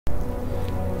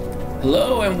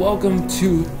Hello and welcome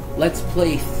to Let's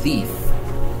Play Thief.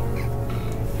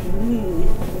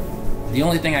 The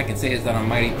only thing I can say is that I'm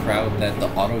mighty proud that the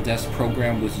Autodesk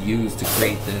program was used to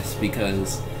create this,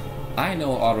 because I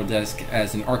know Autodesk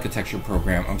as an architecture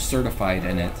program. I'm certified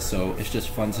in it, so it's just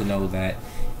fun to know that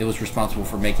it was responsible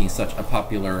for making such a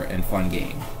popular and fun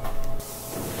game.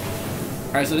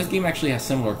 Alright, so this game actually has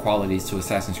similar qualities to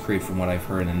Assassin's Creed from what I've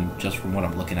heard and just from what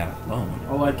I'm looking at alone.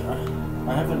 Oh, like,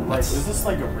 I haven't, like, is this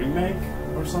like a remake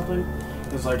or something?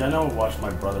 Because, like, I know I watched my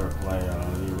brother play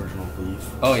the original Thief.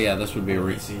 Oh yeah, this would be a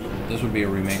this would be a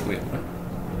remake. Wait, what?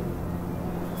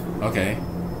 Okay.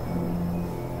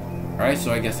 Alright,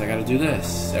 so I guess I gotta do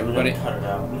this. Everybody... Cut it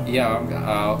out. Yeah,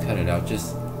 I'll cut it out.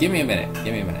 Just give me a minute.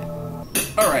 Give me a minute.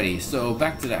 Alrighty, so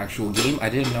back to the actual game. I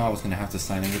didn't know I was going to have to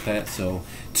sign in with that, so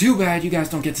too bad you guys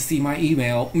don't get to see my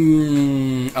email.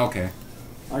 Okay.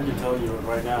 I can tell you it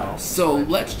right now. So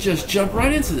let's just jump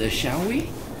right into this, shall we?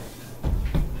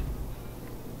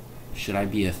 Should I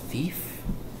be a thief?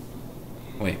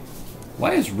 Wait,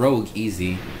 why is Rogue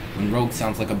easy when Rogue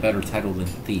sounds like a better title than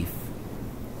Thief?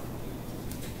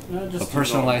 A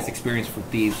personalized experience for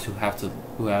thieves who have to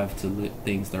live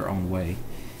things their own way.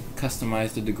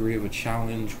 Customize the degree of a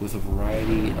challenge with a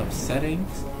variety of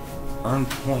settings. Earn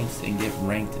points and get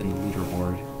ranked in the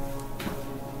leaderboard.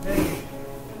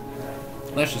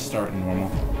 Let's just start in normal.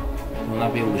 We'll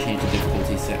not be able to change the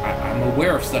difficulty set. I'm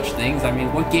aware of such things. I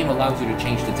mean, what game allows you to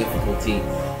change the difficulty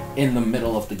in the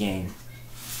middle of the game?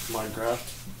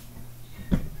 Minecraft.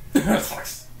 I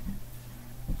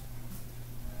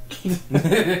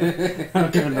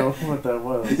don't even know what that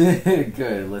was.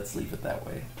 Good, let's leave it that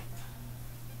way.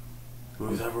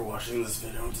 Who's ever watching this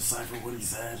video decipher what he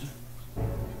said?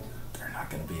 They're not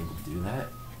going to be able to do that.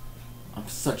 I'm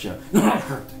such a...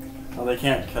 Oh, they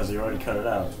can't because you already cut it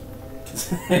out.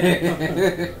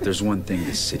 There's one thing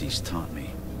this city's taught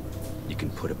me. You can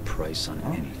put a price on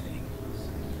anything.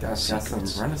 Got some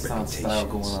Renaissance style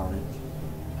going on.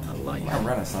 A life. Not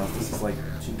Renaissance, this is like...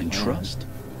 And trust.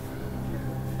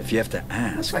 If you have to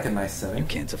ask, it's like a nice setting. You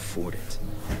can't afford it.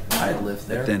 I live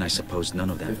there. But then I suppose none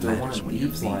of that matters when you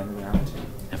leave.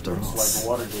 After all,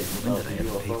 when did I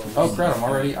ever pay for oh crap!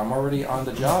 I'm already on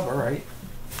the job. All right.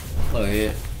 Look at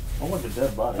it. Oh, like a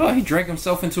dead body. Oh, he drank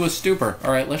himself into a stupor.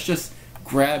 All right, let's just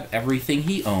grab everything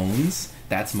he owns.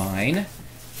 That's mine.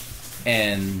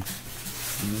 And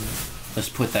let's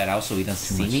put that out so he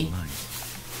doesn't see me.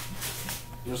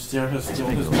 Just steal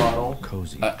his bottle.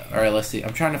 Cozy. All right, let's see.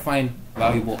 I'm trying to find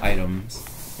valuable items.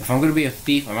 If I'm gonna be a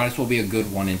thief, I might as well be a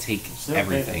good one and take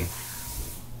everything.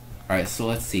 All right, so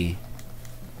let's see.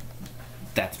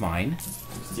 That's mine.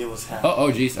 Steal his hat.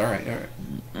 Oh, jeez. All right.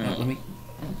 Let me.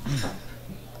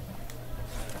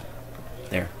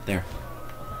 There.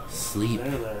 Sleep.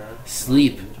 There.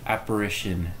 Sleep.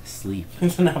 Apparition. Sleep.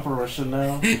 It's an apparition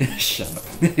now. Shut up.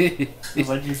 It's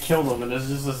like you killed him and there's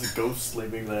just this ghost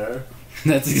sleeping there.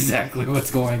 That's exactly what's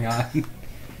going on.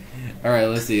 All right,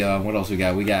 let's see. What else we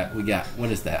got? We got.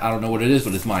 What is that? I don't know what it is,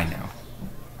 but it's mine now.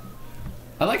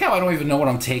 I like how I don't even know what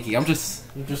I'm taking. You're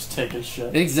just taking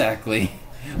shit. Exactly.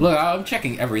 Look, I'm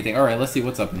checking everything. All right, let's see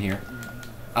what's up in here.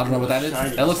 I don't know what that is.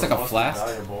 That looks like a flask.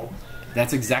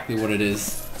 That's exactly what it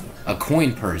is. A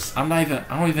coin purse. I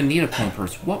don't even need a coin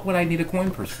purse. What would I need a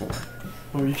coin purse for?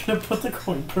 Are you gonna put the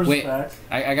coin purse back?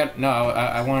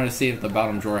 I wanted to see if the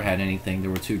bottom drawer had anything. There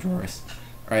were two drawers.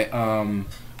 All right.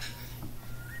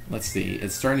 Let's see.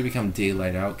 It's starting to become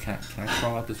daylight out. Can I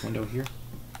crawl out this window here?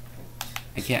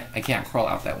 I can't crawl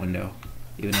out that window,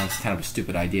 even though it's kind of a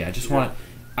stupid idea. I just want.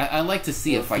 I like to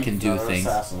see if I can do things.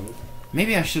 Assassin.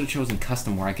 Maybe I should have chosen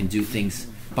custom where I can do things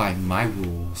by my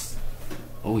rules.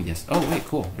 Oh yes. Oh wait,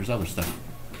 cool. There's other stuff.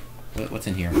 What's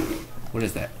in here? What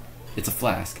is that? It's a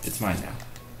flask. It's mine now.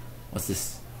 What's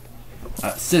this?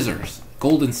 Scissors.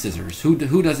 Golden scissors.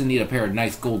 Who doesn't need a pair of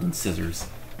nice golden scissors?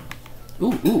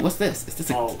 Ooh, what's this? Is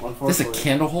this a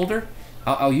candle holder?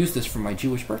 I'll use this for my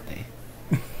Jewish birthday.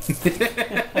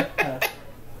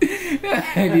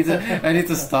 I need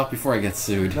to stop before I get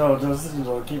sued. No,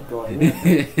 keep going. You're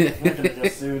not gonna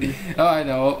get sued. Oh, I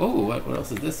know. Oh, what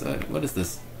else is this? What is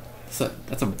this?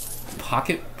 That's a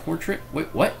pocket portrait?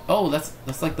 Wait, what? Oh, that's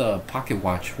like the pocket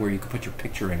watch where you can put your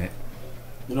picture in it.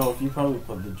 You know, if you probably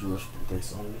put the Jewish birthday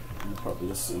song, you'd probably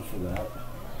get sued for that.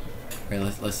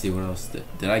 Alright, let's see what else.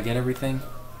 Did I get everything?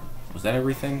 Was that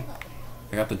everything?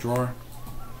 I got the drawer.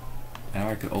 Now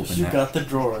I could open that. You got the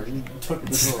drawer. You took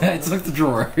the drawer. I took the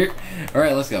drawer.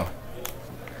 Alright, let's go.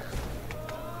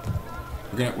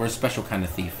 We're a special kind of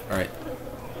thief. Alright.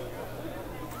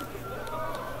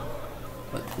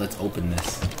 Let's open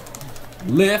this.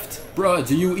 Lift? Bruh,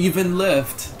 do you even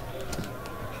lift?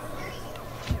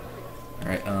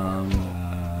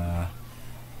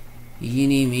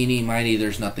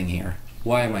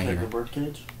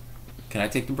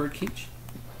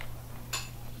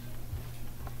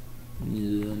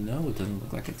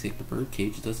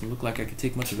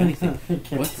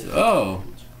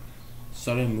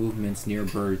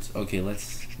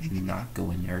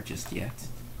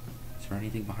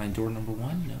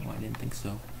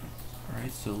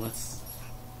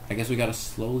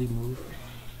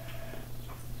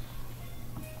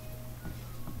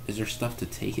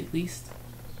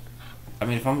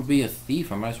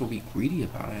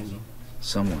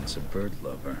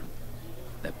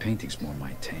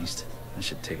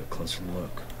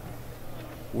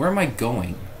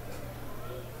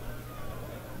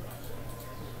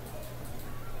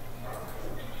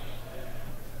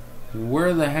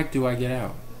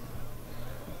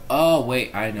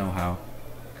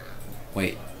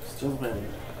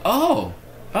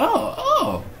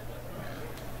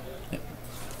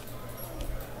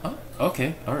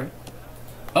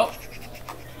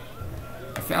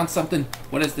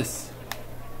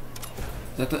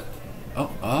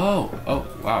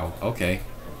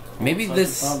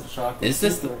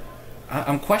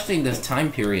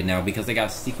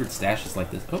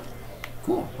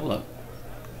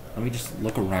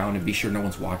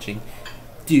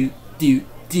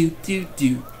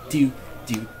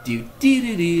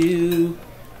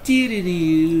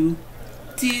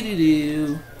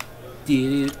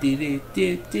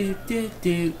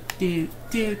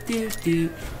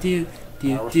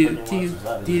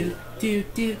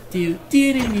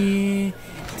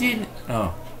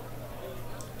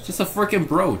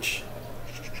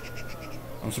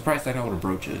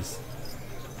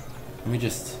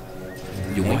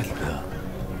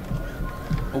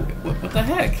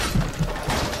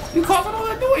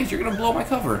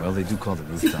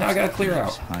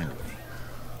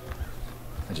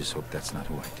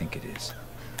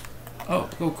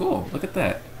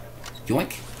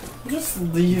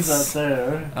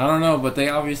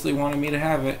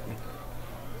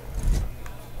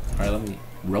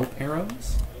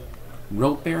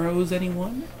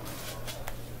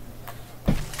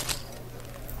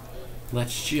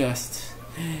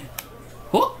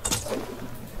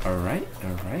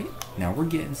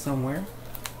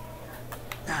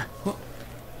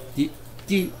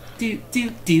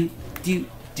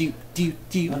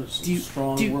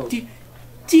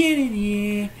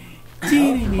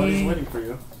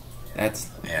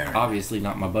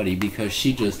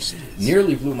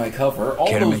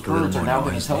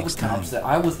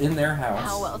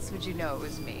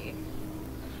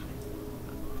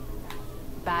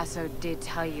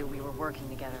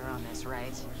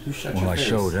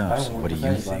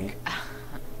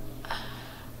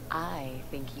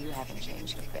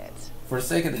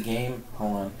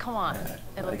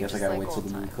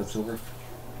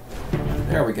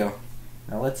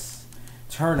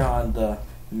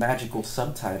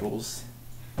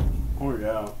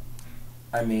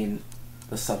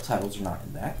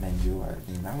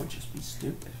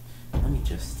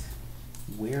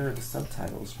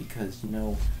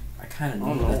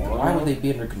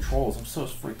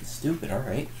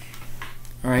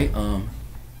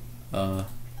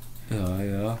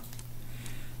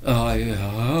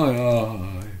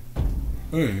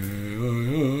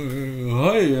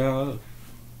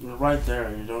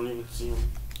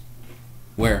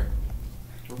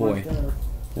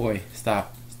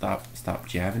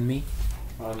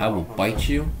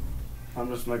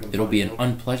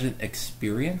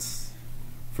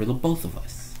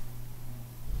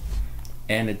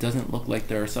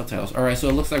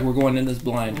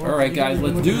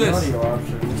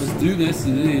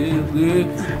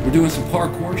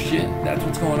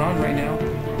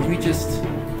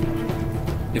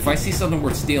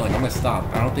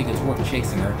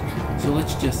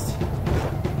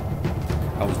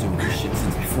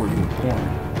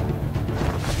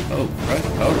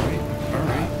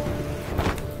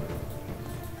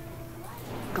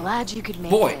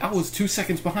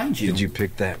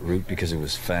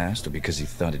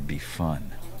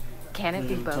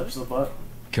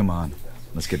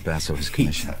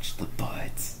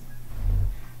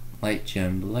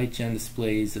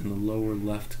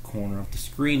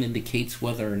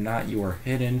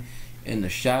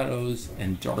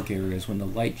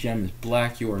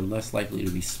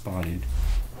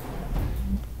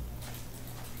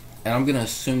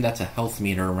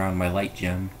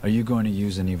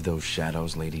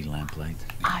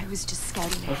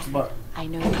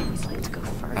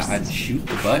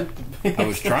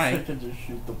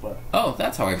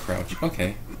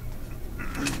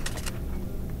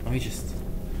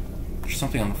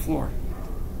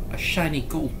 A shiny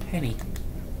gold penny.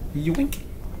 Yoink.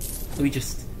 Let me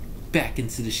just back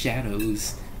into the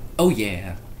shadows. Oh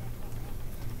yeah.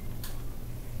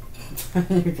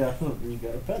 you got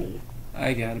a penny.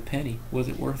 I got a penny. Was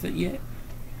it worth it yet?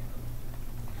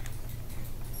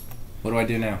 What do I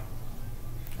do now?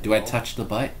 Do I touch the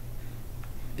butt?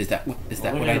 Is that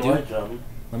what I do?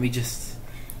 Let me just,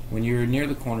 when you're near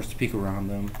the corners, to peek around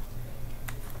them.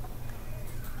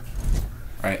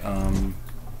 Alright,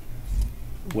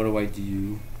 what do I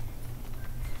do?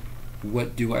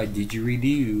 What do I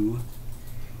didgeridoo?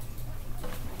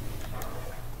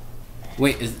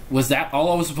 Wait, was that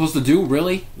all I was supposed to do?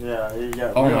 Really? Yeah, you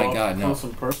got oh my god, no. Close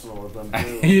and personal with them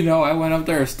too. You know, I went up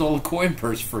there and stole a coin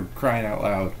purse for crying out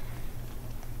loud.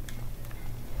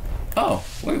 Oh,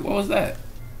 wait, what was that?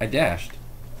 I dashed.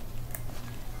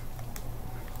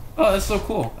 Oh, that's so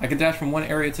cool. I can dash from one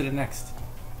area to the next.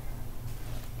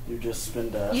 You just spin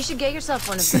dash. You should get yourself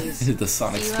one of these. The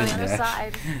Sonic See you spin on the other dash.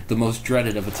 side. The most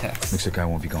dreaded of attacks. Looks like I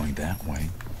won't be going that way.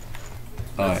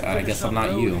 I guess I'm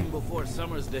not you. Before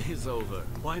summer's day is over.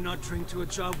 Why not drink to a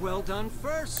job well done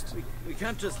first? We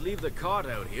can't just leave the cart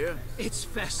out here. It's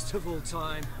festival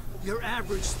time. Your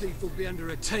average thief will be under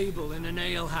a table in an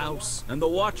ale house. And the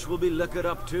watch will be liquored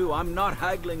up too. I'm not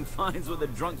haggling fines with a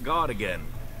drunk god again.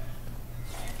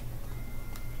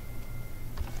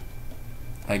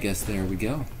 I guess there we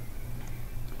go.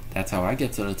 That's how I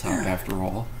get to the top after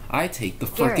all. I take the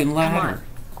Garrett, frickin' come ladder.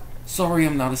 Sorry,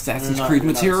 I'm not Assassin's Creed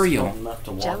material.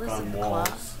 Jealous of the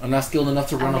claws? I'm not skilled enough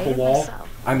to run up a made it wall. myself.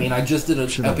 I mean, I just did an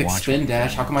Should've epic watched spin me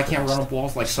dash. How come I can't first. run up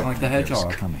walls like Sonic the Something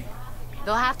Hedgehog? coming.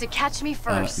 They'll have to catch me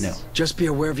first. No. Just be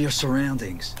aware of your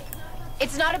surroundings.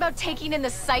 It's not about taking in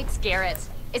the sights, Garrett.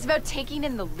 It's about taking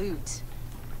in the loot.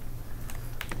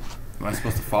 Am I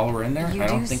supposed to follow her in there? You I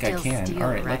don't do think I still can. steal,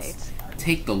 Alright, right? let's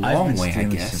take the I've long been way, I stealing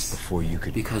guess. since before you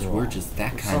could Because crawl. we're just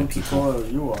that kind Some of people. tutorial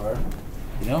you are.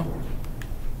 You know?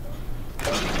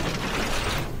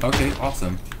 Okay,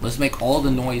 awesome. Let's make all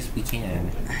the noise we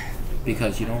can.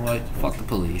 Because you know what? Fuck the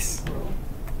police.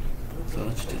 So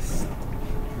let's just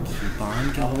keep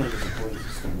on going.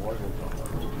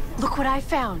 Look what I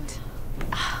found.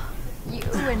 You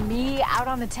and me out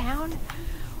on the town?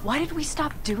 Why did we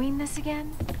stop doing this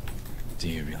again? Do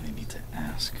you really need to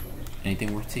ask?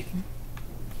 Anything worth taking?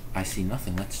 I see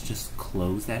nothing. Let's just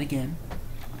close that again.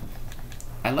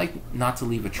 I like not to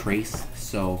leave a trace,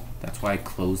 so that's why I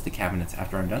close the cabinets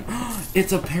after I'm done.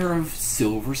 It's a pair of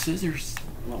silver scissors.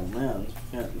 Oh man, you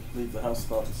can't leave the house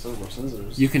without the silver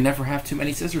scissors. You can never have too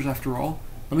many scissors after all.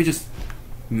 Let me just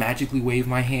magically wave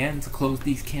my hand to close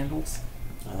these candles.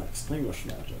 Extinguish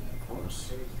magic, of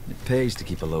course. It pays to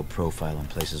keep a low profile in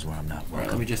places where I'm not Alright, welcome.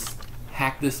 let me just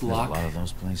hack this There's lock. a lot of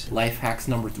those places. Life hacks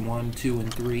number 1, 2,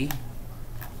 and 3.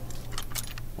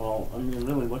 Well, I mean,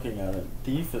 really looking at it,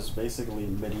 Thief is basically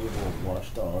medieval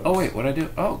watchdogs. Oh wait, what'd I do?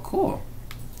 Oh, cool.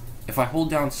 If I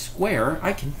hold down square,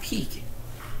 I can peek.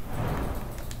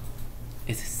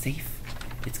 Is it safe?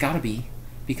 It's gotta be,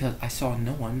 because I saw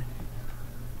no one.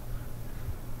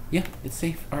 Yeah, it's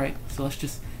safe. Alright, so let's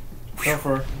just... Go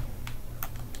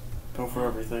for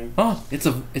everything. Oh, it's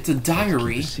a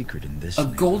diary. Keep a secret in this A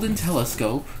name. golden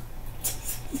telescope.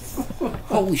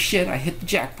 Holy shit, I hit the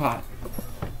jackpot.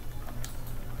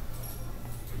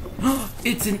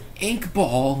 It's an ink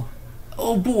ball.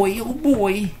 Oh boy, oh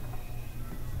boy.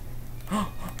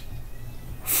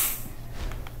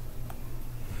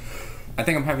 I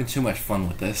think I'm having too much fun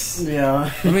with this.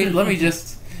 Yeah. Let me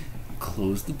just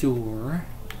close the door.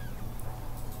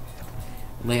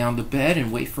 Lay on the bed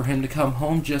and wait for him to come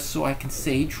home just so I can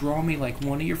say, draw me like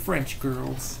one of your French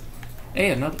girls. Hey,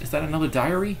 is that another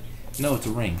diary? No, it's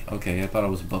a ring. Okay, I thought it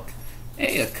was a book.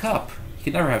 Hey, a cup. You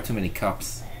can never have too many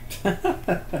cups.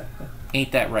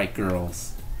 Ain't that right,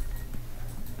 girls?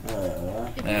 I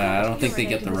don't think they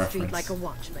get the reference. Like a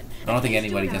watchman. I don't think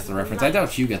anybody gets the reference. I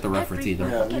doubt you get the reference either.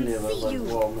 Yeah, me neither. Like,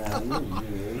 whoa, man,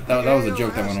 you. That was a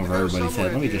joke that went over everybody's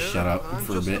head. Let me just shut up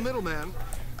for a bit.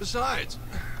 Besides,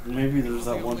 Maybe there's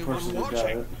that one person who got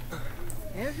it.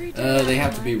 They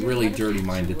have to be really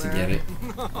dirty-minded to get it.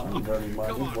 I'm dirty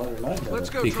minded. Why did I get let's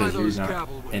it? go Because try you're those not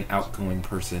gravel an outgoing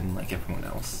person like everyone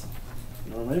else.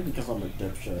 No, maybe because I'm a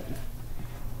dipshit.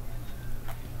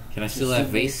 Can I steal that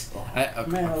vase? Oh,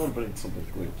 man, I would have been something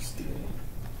great to steal.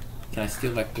 Can I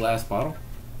steal that glass bottle?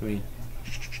 I mean...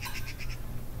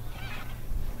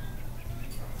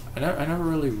 I never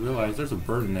really realized there's a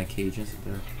bird in that cage, isn't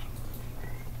there?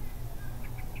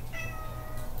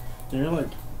 Can you, like,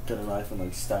 get a knife and,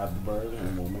 like, stab the bird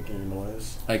and it won't make any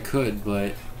noise? I could,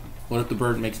 but what if the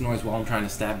bird makes noise while I'm trying to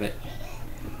stab it?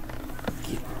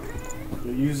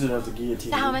 You use it as a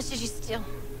guillotine. So how much did you steal?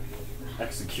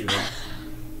 Execute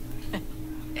it.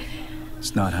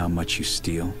 It's not how much you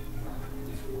steal.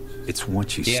 It's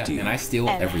what you Yeah, steal. and I steal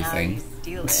And everything. how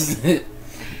you steal it.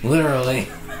 Literally.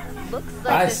 Looks like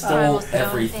I this stole tribal stone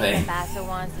everything. thing Basso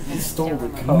wants is He in stole the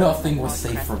Jeremy. cup. Nothing was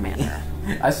safe for me.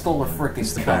 I stole a freaking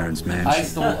It's the cup. Baron's mansion. I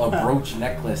stole a brooch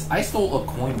necklace. I stole a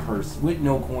coin purse with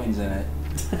no coins in it.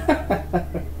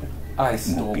 I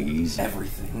stole easy.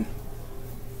 everything.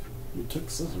 You took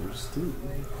scissors too.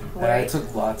 And I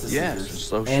took lots of Yes, scissors.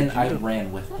 so should and you I do.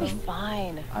 ran with It'll be them.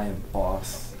 fine. I am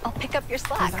boss. I'll pick up your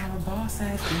 'Cause slack. I'm a boss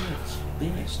ass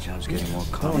bitch. This job's getting more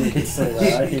Don't even say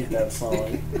that. I hate that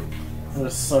song. That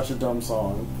is such a dumb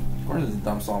song. Of course it's a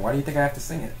dumb song. Why do you think I have to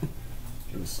sing it?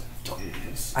 It was like, dumb.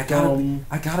 It's I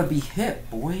gotta be hip,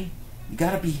 boy. You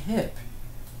gotta be hip.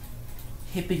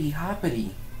 Hippity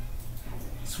hoppity.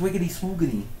 Swiggity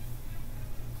swoogity.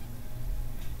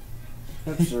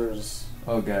 Hipsters.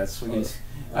 Oh god, swiggity.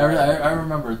 I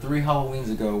remember 3 Halloweens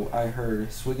ago I heard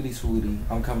swiggity swoogity,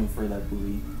 I'm coming for that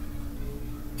booty.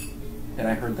 And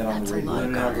I heard that on That's the a lot radio.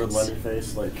 You know, good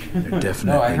Leatherface, like. They're No, I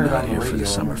definitely heard not on the here for the radio,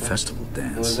 summer remember? festival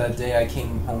It was dance. that day I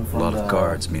came home A from lot the, of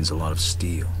guards means a lot of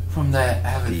steel. from that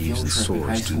avid Thieves field and trip in high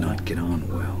swords do school. not get on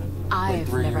well. I've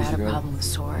 3 never years had a ago. problem with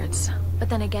swords. But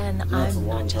then again, That's a I'm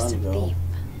long not just a time ago. thief.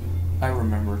 I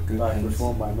remember good Back things.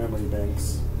 before my memory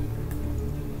banks.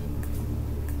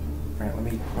 Alright, let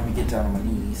me get down on my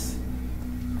knees.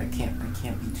 I can't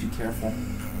be too careful.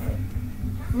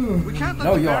 We can't let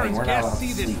No the yawning, Baron's we're not allowed guests to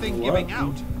see this sleep. thing What? giving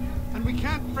out. And we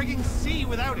can't frigging see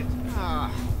without it. Ah,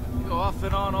 you go off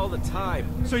and on all the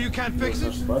time. So you can't fix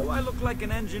it? Do I look like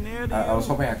an engineer to you? I was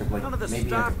hoping I could like None of the maybe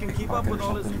staff I can could keep up pocket with or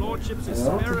all his something. lordship's I don't think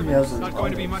he experiments. has a Not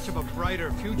going to be much of a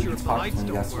brighter future You if can the talk lights when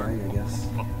you don't got work. sweaty, I guess.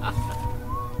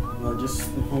 No, just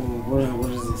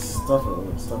what is this stuff?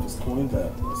 Stuff is coined that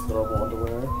it's throwable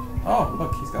underwear. Oh,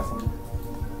 look, he's got something.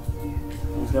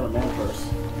 He's got a man purse.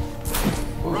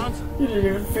 Bronson, You didn't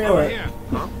even feel over it. here.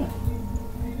 Huh?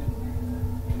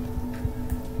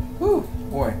 Whew,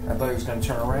 boy, I thought he was gonna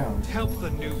turn around. Help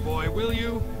the new boy, will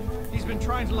you? He's been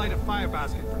trying to light a fire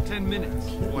basket for 10 minutes.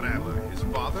 Whatever. His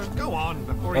father? Go on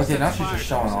before he Okay, sets now she's fire just to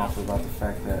showing himself. off about the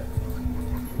fact that.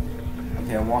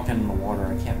 Okay, I'm walking in the water.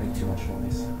 I can't make too much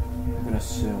noise. I'm gonna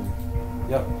assume.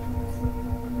 Yep.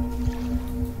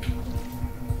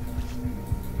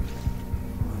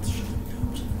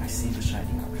 I see the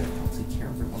shiny object. I'll take care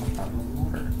of it when I'm out in the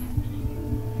water.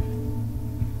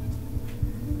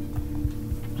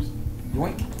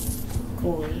 Yoink.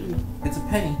 Coin. It's a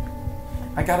penny.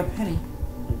 I got a penny.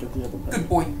 You get the other pen. Good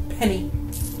boy. Penny.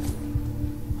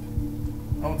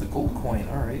 Oh, it's a gold coin.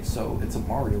 Alright, so it's a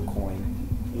Mario coin.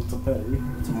 It's a penny.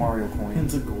 It's a Mario coin.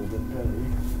 It's a golden penny.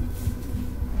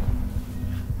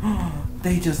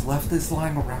 They just left this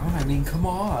lying around? I mean, come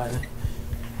on.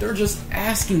 They're just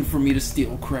asking for me to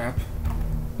steal crap.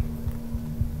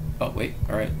 Oh, wait.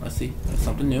 Alright, let's see. That's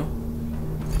something new.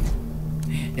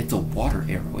 It's a water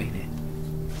arrow, ain't it?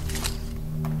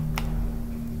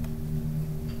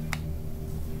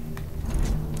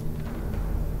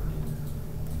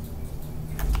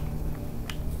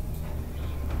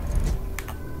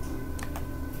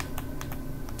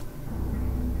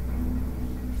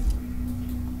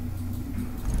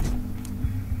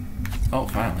 Oh,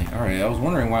 finally. Alright, I was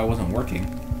wondering why it wasn't working.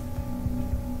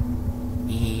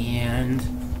 And...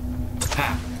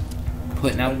 Ha!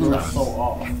 Putting out the You're lights. so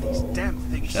off, though. Damn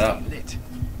thing Shut up. lit.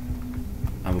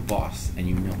 I'm a boss, and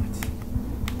you know it.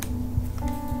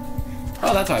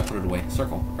 Oh, that's how I put it away.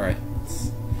 Circle. Alright.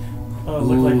 Oh, it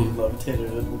looked like Ooh. you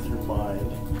levitated it with your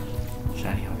mind.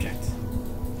 Shiny object.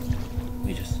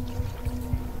 We just...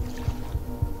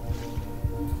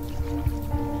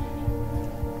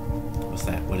 What's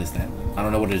that? What is that? I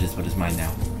don't know what it is, but it's mine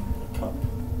now. Cup.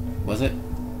 Was it?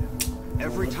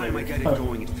 Every time I get it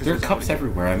going, it There are fizzles cups out.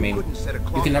 everywhere. I mean, Couldn't set a you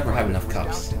clock can never have on it. enough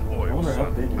cups. I wonder how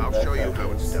big your I'll show you backpack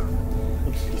how it's is. done.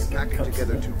 Just Pack it cups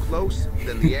together in too close,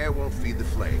 then the air won't feed the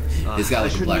flames. It's got I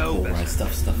like a should black know hole where I better.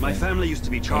 stuff stuff My in. family used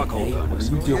to be charcoal Hey, what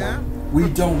burners. are you doing? Yeah? We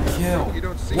don't kill. You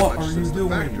don't see What much are you since the doing?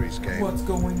 factories came. What's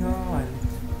going on?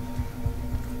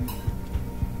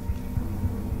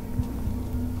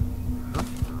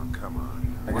 Oh, come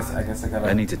on. I guess I gotta.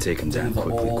 I need to take him do down the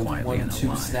quickly, old quietly, and 1-2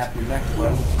 alive. snap your neck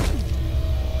button.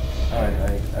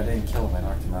 Alright, I didn't kill him. I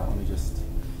knocked him out. Let me just.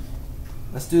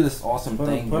 Let's do this awesome Put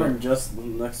thing. him, put where- him just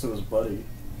next to his buddy.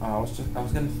 I was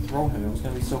gonna throw him. It was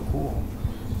gonna be so cool.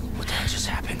 What the hell just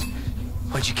happened?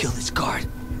 Why'd you kill this guard?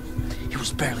 He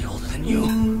was barely older than you.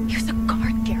 He was a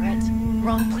guard, Garrett.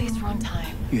 Wrong place, wrong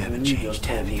time. You haven't You changed, just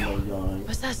told have me you? no yawning.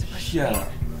 What's that supposed to Yeah. mean?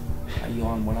 I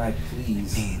yawn when I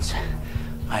please. Means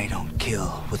I don't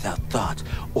kill without thought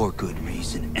or good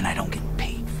reason, and I don't get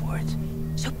paid for it.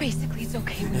 So basically, it's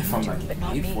okay when If you I'm do not it, but getting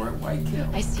not paid me. for it, why kill?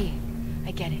 I see.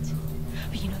 I get it.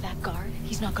 But you know that guard?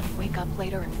 He's not gonna wake up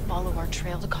later and follow our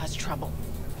trail to cause trouble.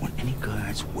 When any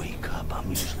guards wake up, I'm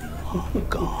usually long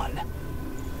gone.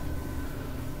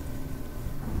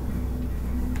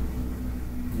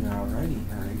 Alrighty.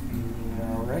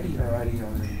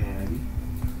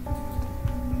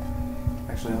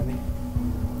 Actually, let me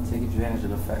take advantage of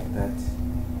the fact that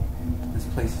this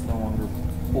place is no longer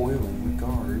boiling with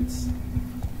guards.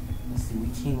 Let's see, we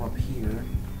came up here.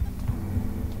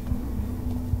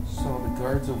 Saw the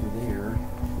guards over there.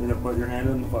 You're gonna put your hand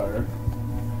in the fire.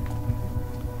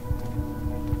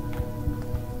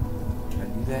 Can I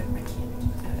do that? I can't do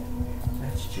that.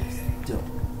 That's just dumb.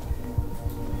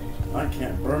 I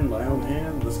can't burn my own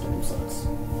hand. This game sucks.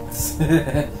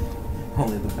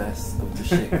 Only the best of the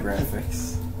shit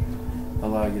graphics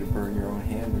allow you to burn your own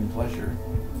hand in pleasure.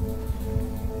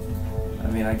 I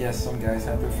mean, I guess some guys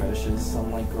have their fetishes.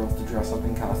 Some like girls to dress up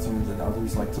in costumes, and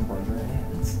others like to burn their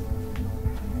hands.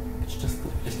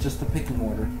 It's just the picking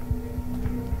order.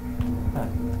 Huh.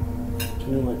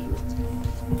 Can you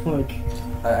like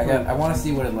I want to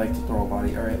see what it's like to throw a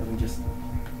body. All right, let me just.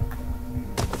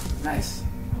 Nice.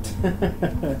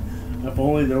 If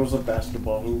only there was a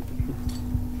basketball hoop.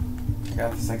 I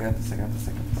got this.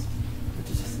 Which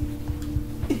is just...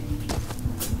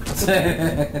 I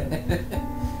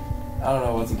don't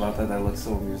know what's about that looks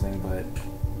so amusing, but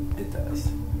it does.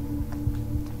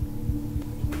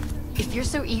 If you're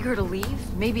so eager to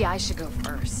leave, maybe I should go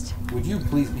first. Would you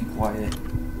please be quiet?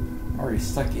 I'm already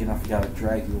stuck enough, gotta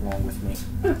drag you along with me.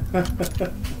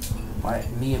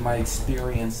 Me and my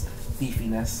experienced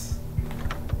thiefiness.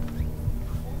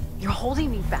 You're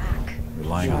holding me back.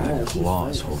 Relying on the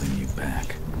claws holding you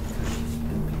back.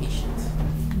 Impatient.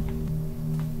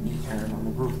 Meet Aaron on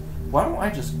the roof. Why don't I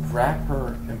just grab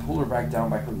her and pull her back down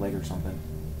by her leg or something?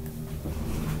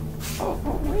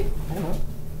 Oh wait, hold on.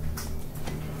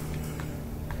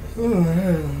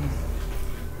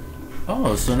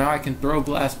 Oh, so now I can throw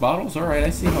glass bottles? Alright,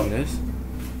 I see how it is.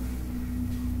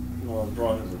 Well, I'm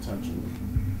drawing his attention.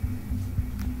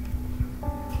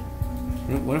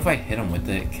 What if I hit him with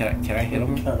it? Can I hit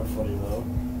him? Kind of funny though.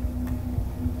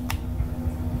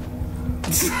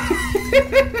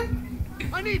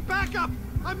 I need backup!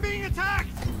 I'm being attacked!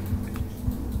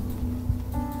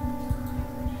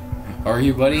 Are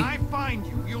you, buddy? When I find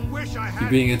you, you'll wish I had. You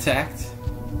being attacked?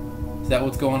 Is that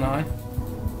what's going on?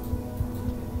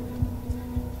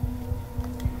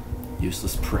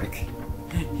 Useless prick.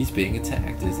 He's being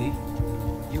attacked, is he?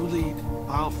 You lead,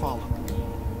 I'll follow.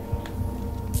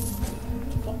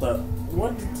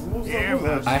 What was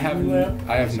that? I have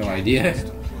no idea.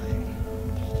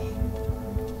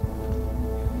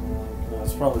 No,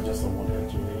 it's probably just a one-hit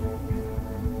GD.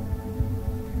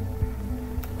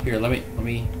 Here, let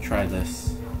me try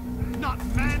this. Not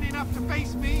man enough to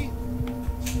face me?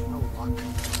 No luck.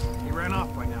 He ran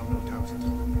off by now, no doubt.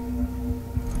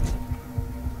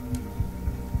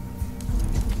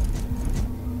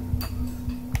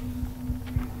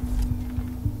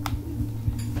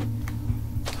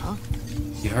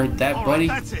 You heard that, All buddy?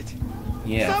 right, that's it.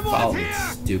 Yeah, Someone's follow me, here!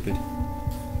 stupid.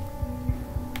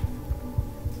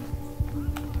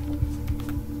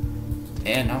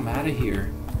 And I'm out of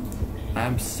here.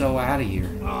 I'm so out of here.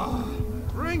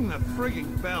 Ring the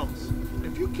frigging bells.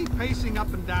 If you keep pacing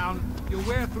up and down, you'll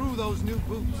wear through those new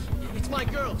boots. It's my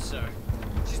girl, sir.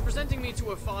 She's presenting me to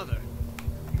her father.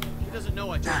 He doesn't know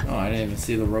I joined. Oh, I didn't even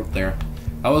see the rope there.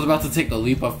 I was about to take a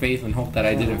leap of faith and hope that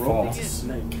I didn't fall.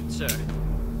 Snake. Sir,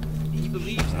 he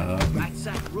believes the rat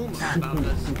sack rumor about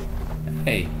us.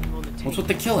 Hey, what's with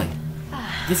the killing?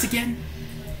 This again?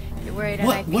 You're worried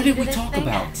What did we talk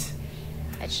about?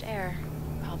 I'd share,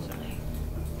 probably.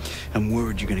 I'm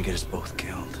worried you're gonna get us both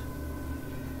killed.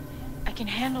 I can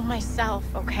handle myself,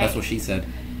 okay? That's what she said.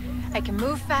 I can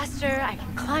move faster, I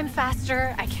can climb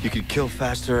faster, I can... You could kill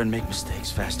faster and make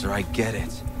mistakes faster, I get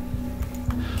it.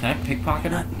 Can I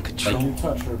pickpocket her? Can you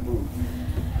touch her boob?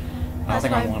 I don't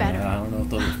think I want that. I don't know if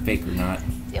those are fake or not.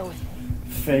 Deal with it.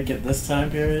 Fake at this time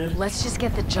period? Let's just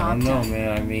get the I job don't know, done.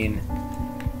 man. I mean,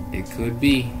 it could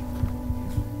be.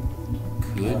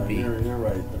 Could be. You're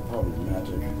right. They're probably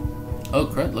magic. Oh,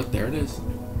 crud. Look, there it is.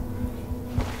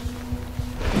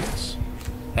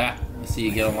 Ha! I see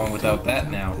you get along without that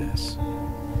now.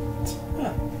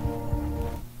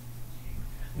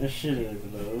 You're shitting over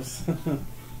those.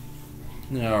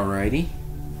 Alrighty.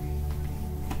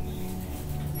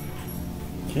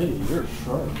 Kitty, you're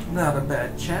sharp. Not a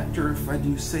bad chapter, if I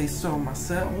do say so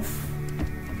myself.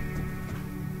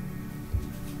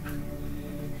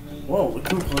 Whoa, the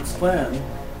Ku Klux Klan.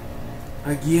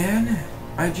 Again?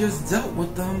 I just dealt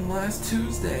with them last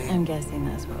Tuesday. I'm guessing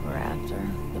that's what we're after.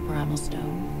 The Primal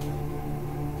Stone.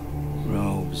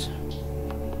 Robes.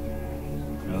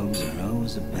 Robes are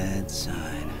always a bad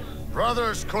sign.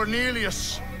 Brothers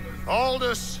Cornelius,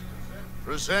 Aldous,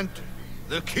 present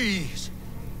the keys.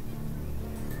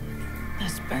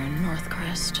 Let's burn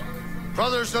Northcrest.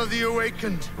 Brothers of the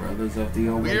Awakened. Brothers of the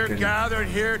Awakened. We are gathered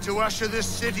here to usher this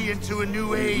city into a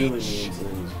new age.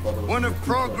 One of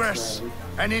progress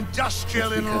and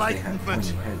industrial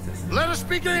enlightenment. Let us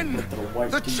begin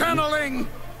the channeling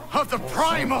of the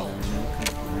primal.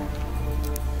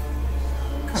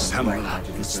 Samla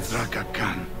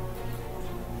Strakakan.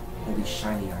 All these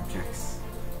shiny objects.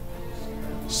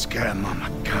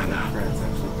 Skamamakana.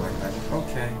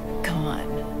 Okay. Come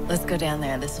on, let's go down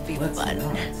there. This will be fun.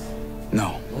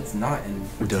 No. Let's not. And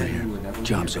we're done here.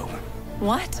 Job's over.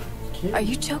 What? Are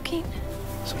you joking?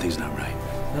 Something's not right.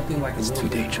 Nothing like it's too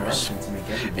dangerous.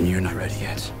 And you're not ready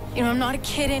yet. You know, I'm not a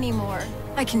kid anymore.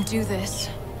 I can do this.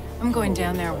 I'm going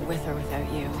down there with or without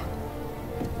you.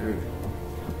 Dude.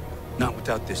 Not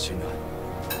without this, you're not.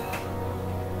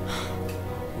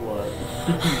 What?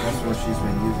 That's what she's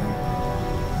been using.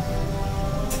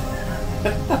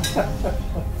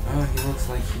 Oh, he looks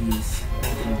like he's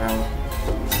thinking about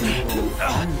the little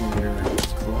funnier in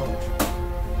his club.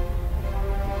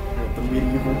 At the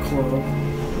medieval club.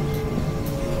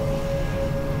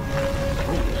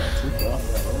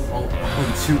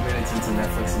 Only 2 minutes into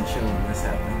Netflix and chill when this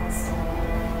happens.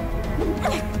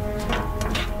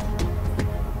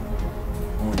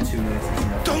 Only 2 minutes into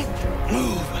Netflix and chill.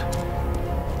 Move!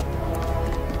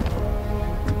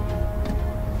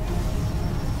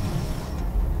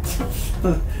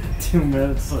 2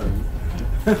 minutes. 2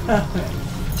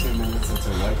 minutes into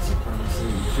white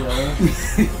supremacy.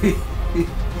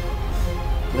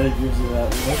 That gives you that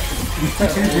look.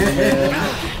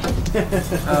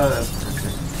 Oh, that's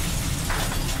perfect.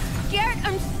 Garrett,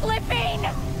 I'm slipping!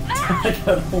 I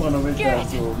don't want to make Garrett,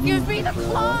 that to a give me the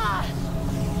claw!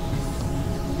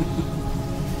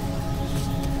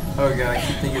 Oh god, I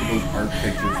keep thinking of those art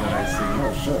pictures that I see.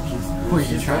 Oh shit,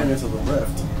 she's trying into the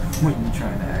rift. When you're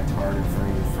trying to act hard in front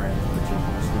of your friend, but your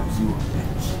horse knows you a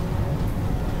bitch.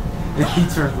 And he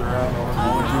turns around over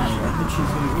I think she's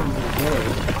gonna go into the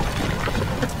road.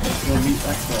 She's gonna meet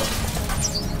Exo.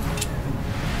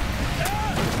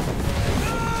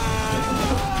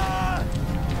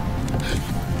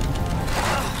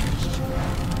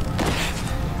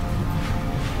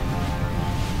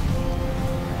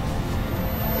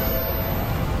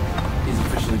 He's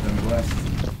officially been blessed.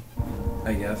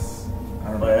 I guess. I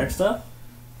don't know. By X-Death?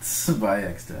 By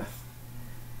X-Death.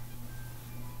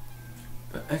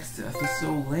 But X-Death is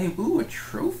so lame. Ooh, a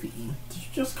trophy. Did you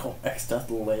just call X-Death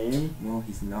lame? Well,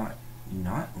 he's not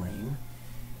lame.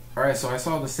 Alright, so I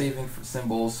saw the saving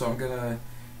symbols, so I'm gonna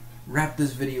wrap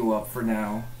this video up for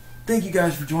now. Thank you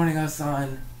guys for joining us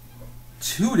on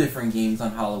 2 different games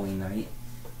on Halloween night.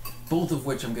 Both of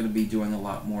which I'm gonna be doing a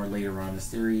lot more later on in the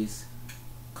series.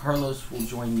 Carlos will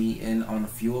join me in on a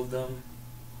few of them.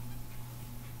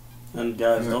 And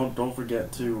guys, don't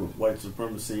forget to white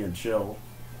supremacy and chill.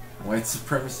 White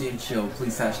supremacy and chill.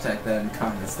 Please hashtag that in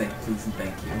comments. Please and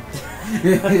thank you.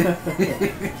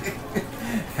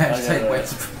 Hashtag white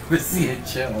supremacy and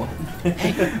chill.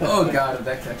 Oh god, if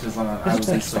that catches on, I would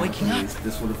be so pleased.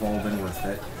 This would have all been worth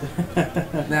it.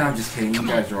 Nah, I'm just kidding. You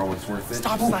guys are always worth it.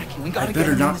 Stop slacking. We gotta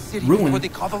better get not in the city ruin- before they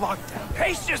call the lockdown.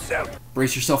 Pace yourself!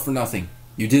 Brace yourself for nothing.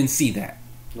 You didn't see that.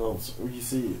 No, you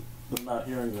see, I'm not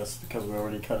hearing this because we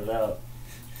already cut it out.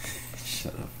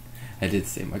 Shut up. I did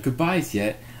say my goodbyes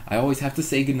yet. I always have to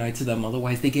say goodnight to them,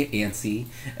 otherwise they get antsy,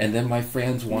 and then my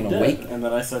friends want to wake. And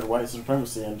then I said white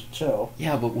supremacy and chill.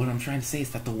 Yeah, but what I'm trying to say is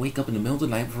that they'll wake up in the middle of the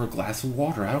night for a glass of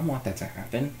water. I don't want that to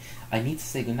happen. I need to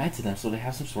say goodnight to them so they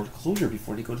have some sort of closure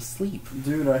before they go to sleep.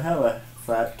 Dude, I have a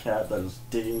fat cat that is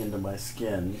digging into my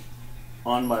skin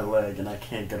on my leg and I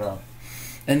can't get up.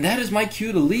 And that is my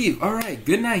cue to leave. Alright,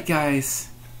 good night, guys.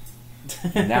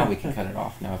 Now we can cut it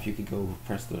off. Now if you could go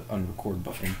press the unrecord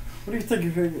button. What do you think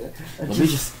you're going to Let me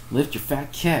just lift your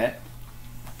fat cat.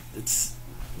 It's...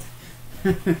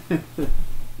 Oh,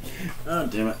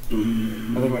 damn it.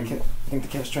 I think the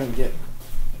cat's trying to get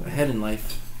ahead in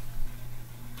life.